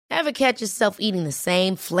Ever catch yourself eating the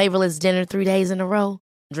same flavorless dinner 3 days in a row?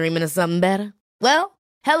 Dreaming of something better? Well,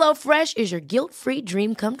 HelloFresh is your guilt-free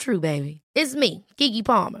dream come true, baby. It's me, Keke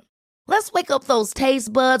Palmer. Let's wake up those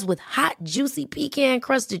taste buds with hot, juicy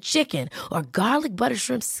pecan-crusted chicken or garlic butter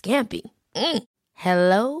shrimp scampi.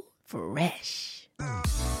 Hello Fresh.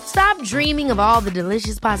 Stop dreaming of all the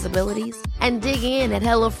delicious possibilities and dig in at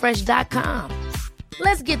HelloFresh.com.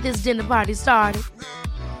 Let's get this dinner party started.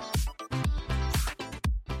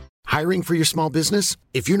 Hiring for your small business?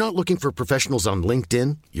 If you're not looking for professionals on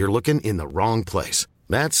LinkedIn, you're looking in the wrong place.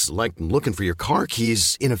 That's like looking for your car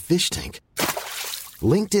keys in a fish tank.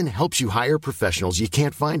 LinkedIn helps you hire professionals you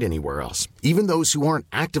can't find anywhere else, even those who aren't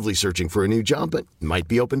actively searching for a new job but might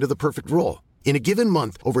be open to the perfect role. In a given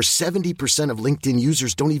month, over 70% of LinkedIn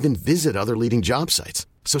users don't even visit other leading job sites.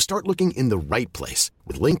 So start looking in the right place.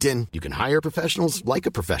 With LinkedIn, you can hire professionals like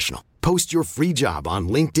a professional. Post your free job on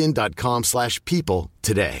linkedin.com/people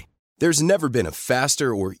today. There's never been a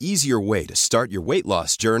faster or easier way to start your weight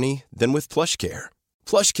loss journey than with PlushCare.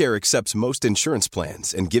 PlushCare accepts most insurance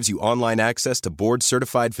plans and gives you online access to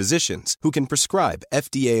board-certified physicians who can prescribe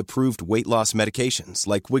FDA-approved weight loss medications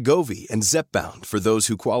like Wegovy and Zepbound for those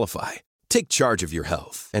who qualify. Take charge of your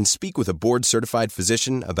health and speak with a board-certified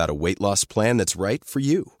physician about a weight loss plan that's right for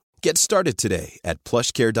you. Get started today at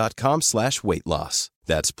plushcare.com/weight-loss.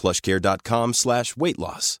 That's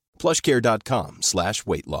plushcare.com/weight-loss.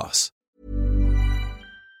 plushcare.com/weight-loss.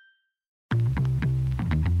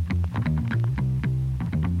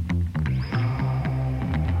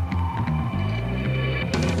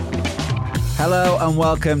 Hello and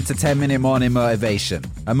welcome to 10 Minute Morning Motivation,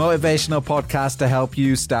 a motivational podcast to help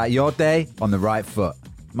you start your day on the right foot.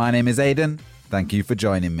 My name is Aidan. Thank you for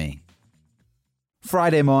joining me.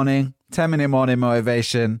 Friday morning, 10 Minute Morning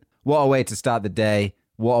Motivation. What a way to start the day.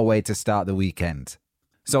 What a way to start the weekend.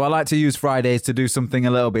 So I like to use Fridays to do something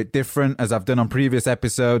a little bit different, as I've done on previous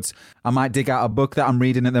episodes. I might dig out a book that I'm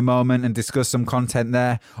reading at the moment and discuss some content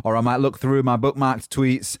there, or I might look through my bookmarked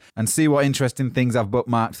tweets and see what interesting things I've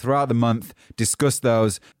bookmarked throughout the month, discuss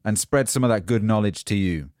those, and spread some of that good knowledge to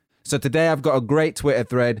you. So today I've got a great Twitter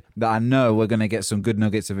thread that I know we're going to get some good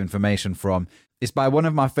nuggets of information from. It's by one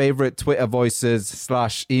of my favorite Twitter voices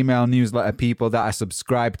 / email newsletter people that I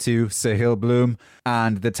subscribe to, Sahil Bloom.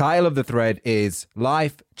 And the title of the thread is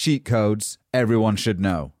Life Cheat Codes Everyone Should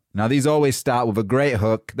Know. Now, these always start with a great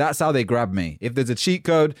hook. That's how they grab me. If there's a cheat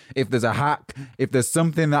code, if there's a hack, if there's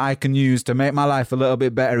something that I can use to make my life a little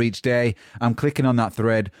bit better each day, I'm clicking on that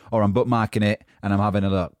thread or I'm bookmarking it and I'm having a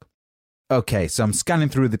look. Okay, so I'm scanning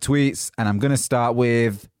through the tweets and I'm going to start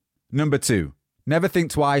with number 2. Never think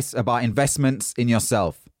twice about investments in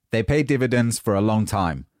yourself. They pay dividends for a long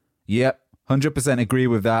time. Yep, 100% agree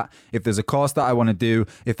with that. If there's a course that I want to do,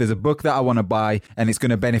 if there's a book that I want to buy and it's going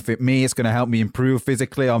to benefit me, it's going to help me improve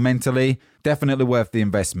physically or mentally, definitely worth the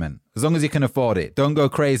investment. As long as you can afford it. Don't go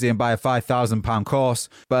crazy and buy a £5,000 course,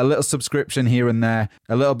 but a little subscription here and there,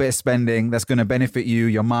 a little bit of spending that's going to benefit you,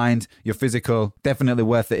 your mind, your physical, definitely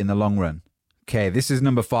worth it in the long run. Okay, this is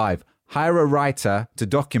number 5. Hire a writer to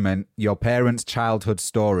document your parents' childhood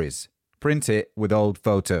stories. Print it with old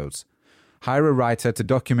photos. Hire a writer to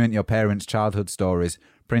document your parents' childhood stories.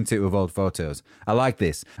 Print it with old photos. I like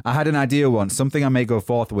this. I had an idea once, something I may go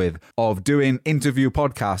forth with, of doing interview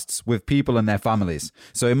podcasts with people and their families.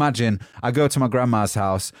 So imagine I go to my grandma's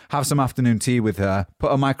house, have some afternoon tea with her,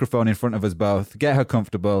 put a microphone in front of us both, get her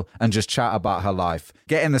comfortable, and just chat about her life.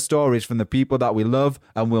 Getting the stories from the people that we love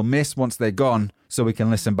and will miss once they're gone, so we can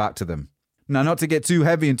listen back to them. Now, not to get too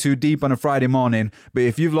heavy and too deep on a Friday morning, but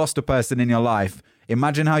if you've lost a person in your life,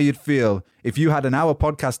 imagine how you'd feel if you had an hour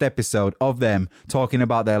podcast episode of them talking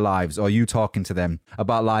about their lives, or you talking to them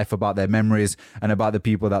about life, about their memories, and about the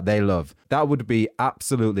people that they love. That would be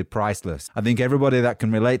absolutely priceless. I think everybody that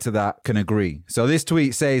can relate to that can agree. So this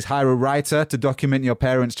tweet says, hire a writer to document your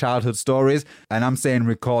parents' childhood stories, and I'm saying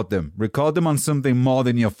record them. Record them on something more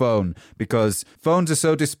than your phone, because phones are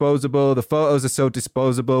so disposable, the photos are so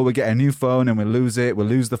disposable. We get a new phone and we lose it, we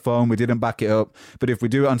lose the phone, we didn't back it up. But if we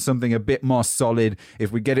do it on something a bit more solid,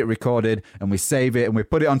 if we get it recorded and we save it and we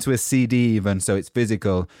put it onto a CD even, so it's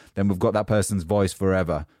physical, then we've got that person's voice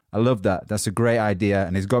forever. I love that. That's a great idea,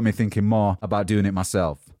 and it's got me thinking more about doing it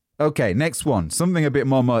myself. Okay, next one. Something a bit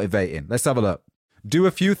more motivating. Let's have a look. Do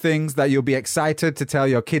a few things that you'll be excited to tell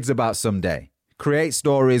your kids about someday. Create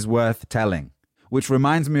stories worth telling. Which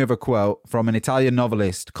reminds me of a quote from an Italian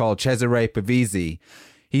novelist called Cesare Pavese.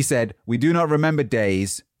 He said, "We do not remember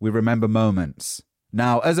days, we remember moments."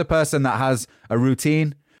 Now, as a person that has a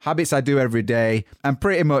routine, habits I do every day, and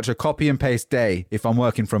pretty much a copy and paste day if I'm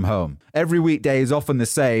working from home. Every weekday is often the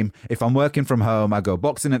same. If I'm working from home, I go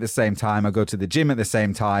boxing at the same time, I go to the gym at the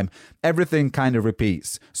same time. Everything kind of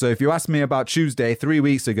repeats. So if you ask me about Tuesday 3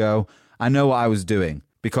 weeks ago, I know what I was doing,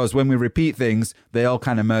 because when we repeat things, they all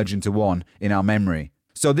kind of merge into one in our memory.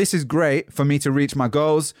 So this is great for me to reach my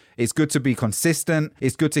goals. It's good to be consistent.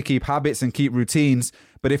 It's good to keep habits and keep routines.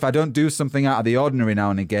 But if I don't do something out of the ordinary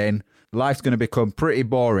now and again, life's going to become pretty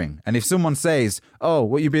boring. And if someone says, oh,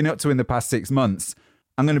 what you've been up to in the past 6 months,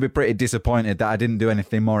 I'm going to be pretty disappointed that I didn't do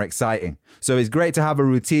anything more exciting. So it's great to have a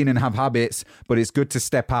routine and have habits, but it's good to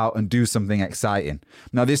step out and do something exciting.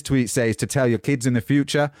 Now, this tweet says to tell your kids in the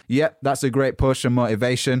future. Yep, that's a great push and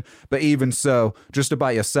motivation. But even so, just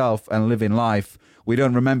about yourself and living life. We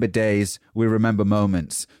don't remember days, we remember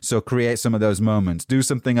moments. So create some of those moments. Do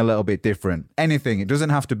something a little bit different. Anything. It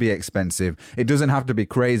doesn't have to be expensive. It doesn't have to be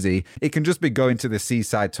crazy. It can just be going to the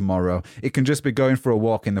seaside tomorrow. It can just be going for a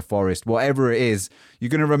walk in the forest. Whatever it is, you're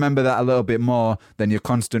going to remember that a little bit more than your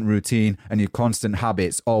constant routine and your constant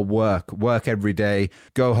habits or work. Work every day,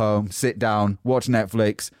 go home, sit down, watch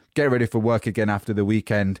Netflix, get ready for work again after the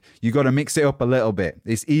weekend. You got to mix it up a little bit.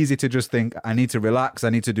 It's easy to just think, I need to relax, I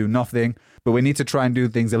need to do nothing. But we need to try and do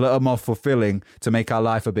things a little more fulfilling to make our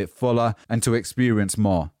life a bit fuller and to experience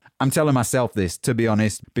more. I'm telling myself this, to be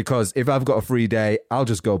honest, because if I've got a free day, I'll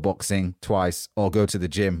just go boxing twice or go to the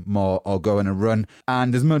gym more or go on a run.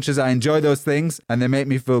 And as much as I enjoy those things and they make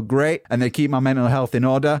me feel great and they keep my mental health in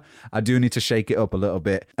order, I do need to shake it up a little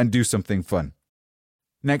bit and do something fun.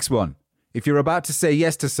 Next one. If you're about to say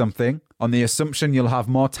yes to something on the assumption you'll have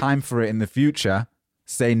more time for it in the future,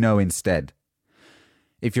 say no instead.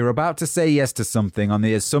 If you're about to say yes to something on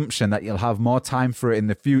the assumption that you'll have more time for it in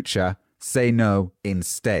the future, say no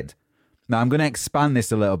instead. Now, I'm going to expand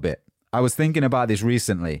this a little bit. I was thinking about this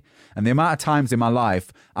recently, and the amount of times in my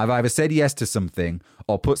life I've either said yes to something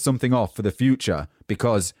or put something off for the future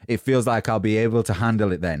because it feels like I'll be able to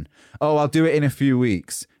handle it then. Oh, I'll do it in a few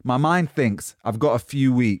weeks. My mind thinks I've got a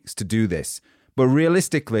few weeks to do this, but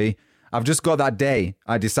realistically, I've just got that day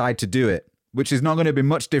I decide to do it, which is not going to be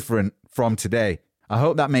much different from today. I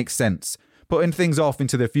hope that makes sense. Putting things off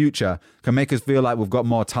into the future can make us feel like we've got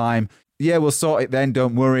more time. Yeah, we'll sort it then,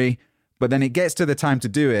 don't worry. But then it gets to the time to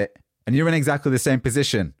do it, and you're in exactly the same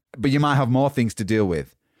position, but you might have more things to deal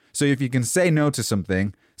with. So if you can say no to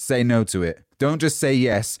something, say no to it. Don't just say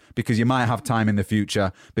yes because you might have time in the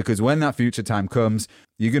future, because when that future time comes,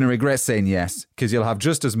 you're going to regret saying yes because you'll have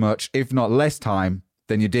just as much, if not less time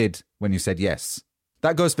than you did when you said yes.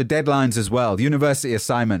 That goes for deadlines as well. University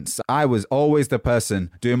assignments. I was always the person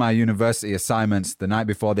doing my university assignments the night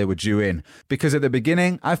before they were due in. Because at the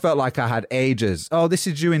beginning, I felt like I had ages. Oh, this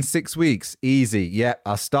is due in 6 weeks. Easy. Yeah,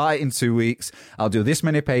 I'll start it in 2 weeks. I'll do this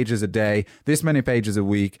many pages a day, this many pages a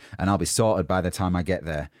week, and I'll be sorted by the time I get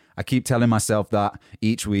there. I keep telling myself that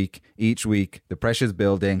each week, the pressure's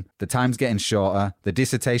building, the time's getting shorter, the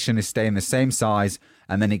dissertation is staying the same size,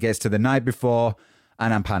 and then it gets to the night before,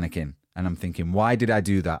 and I'm panicking. And I'm thinking, why did I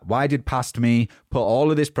do that? Why did past me put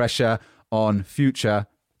all of this pressure on future,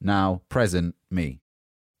 now present me?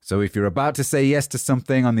 So if you're about to say yes to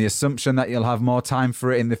something on the assumption that you'll have more time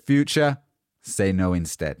for it in the future, say no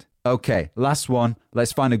instead. Okay, last one.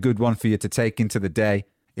 Let's find a good one for you to take into the day.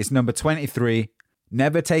 It's number 23.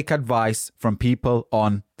 Never take advice from people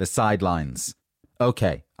on the sidelines.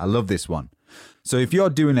 Okay, I love this one. So if you're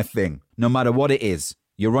doing a thing, no matter what it is,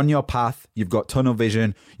 you're on your path, you've got tunnel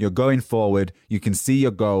vision, you're going forward, you can see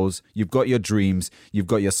your goals, you've got your dreams, you've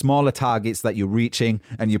got your smaller targets that you're reaching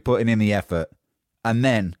and you're putting in the effort. And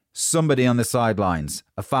then somebody on the sidelines,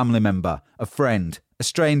 a family member, a friend, a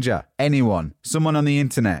stranger, anyone, someone on the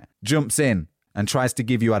internet jumps in and tries to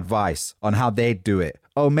give you advice on how they'd do it.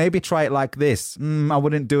 Oh, maybe try it like this. I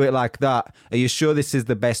wouldn't do it like that. Are you sure this is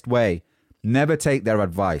the best way? Never take their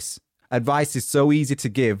advice. Advice is so easy to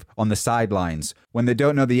give on the sidelines when they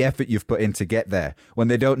don't know the effort you've put in to get there, when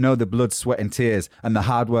they don't know the blood, sweat and tears and the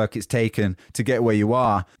hard work it's taken to get where you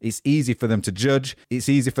are. It's easy for them to judge. It's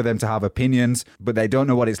easy for them to have opinions, but they don't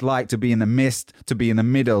know what it's like to be in the midst, to be in the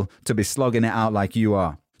middle, to be slogging it out like you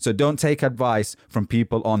are. So don't take advice from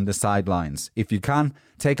people on the sidelines. If you can,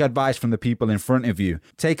 take advice from the people in front of you.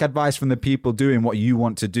 Take advice from the people doing what you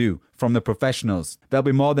want to do, from the professionals. They'll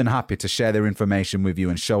be more than happy to share their information with you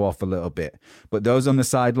and show off a little bit. But those on the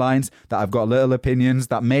sidelines that have got little opinions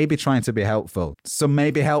that may be trying to be helpful. Some may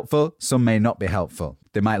be helpful, some may not be helpful.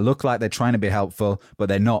 They might look like they're trying to be helpful, but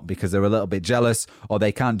they're not because they're a little bit jealous or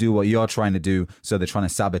they can't do what you're trying to do, so they're trying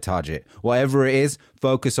to sabotage it. Whatever it is,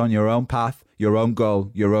 focus on your own path, your own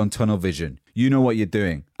goal, your own tunnel vision. You know what you're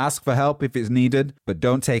doing. Ask for help if it's needed, but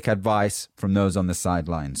don't take advice from those on the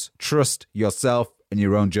sidelines. Trust yourself and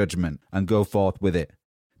your own judgment and go forth with it.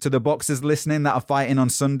 To the boxers listening that are fighting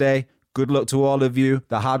on Sunday, good luck to all of you.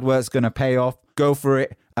 The hard work's going to pay off. Go for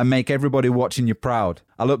it and make everybody watching you proud.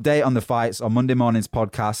 I'll update on the fights on Monday morning's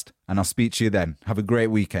podcast, and I'll speak to you then. Have a great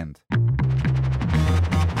weekend.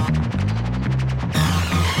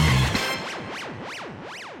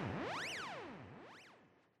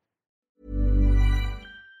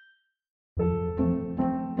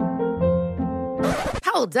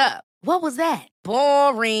 Hold up. What was that?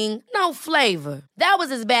 Boring. No flavor. That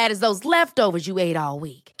was as bad as those leftovers you ate all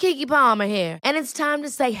week. Keke Palmer here, and it's time to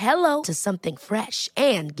say hello to something fresh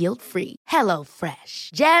and guilt-free. Hello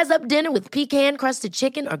Fresh. Jazz up dinner with pecan-crusted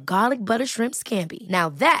chicken or garlic butter shrimp scampi. Now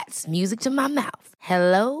that's music to my mouth.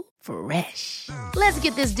 Hello Fresh. Let's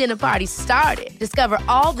get this dinner party started. Discover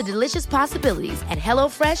all the delicious possibilities at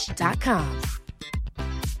HelloFresh.com.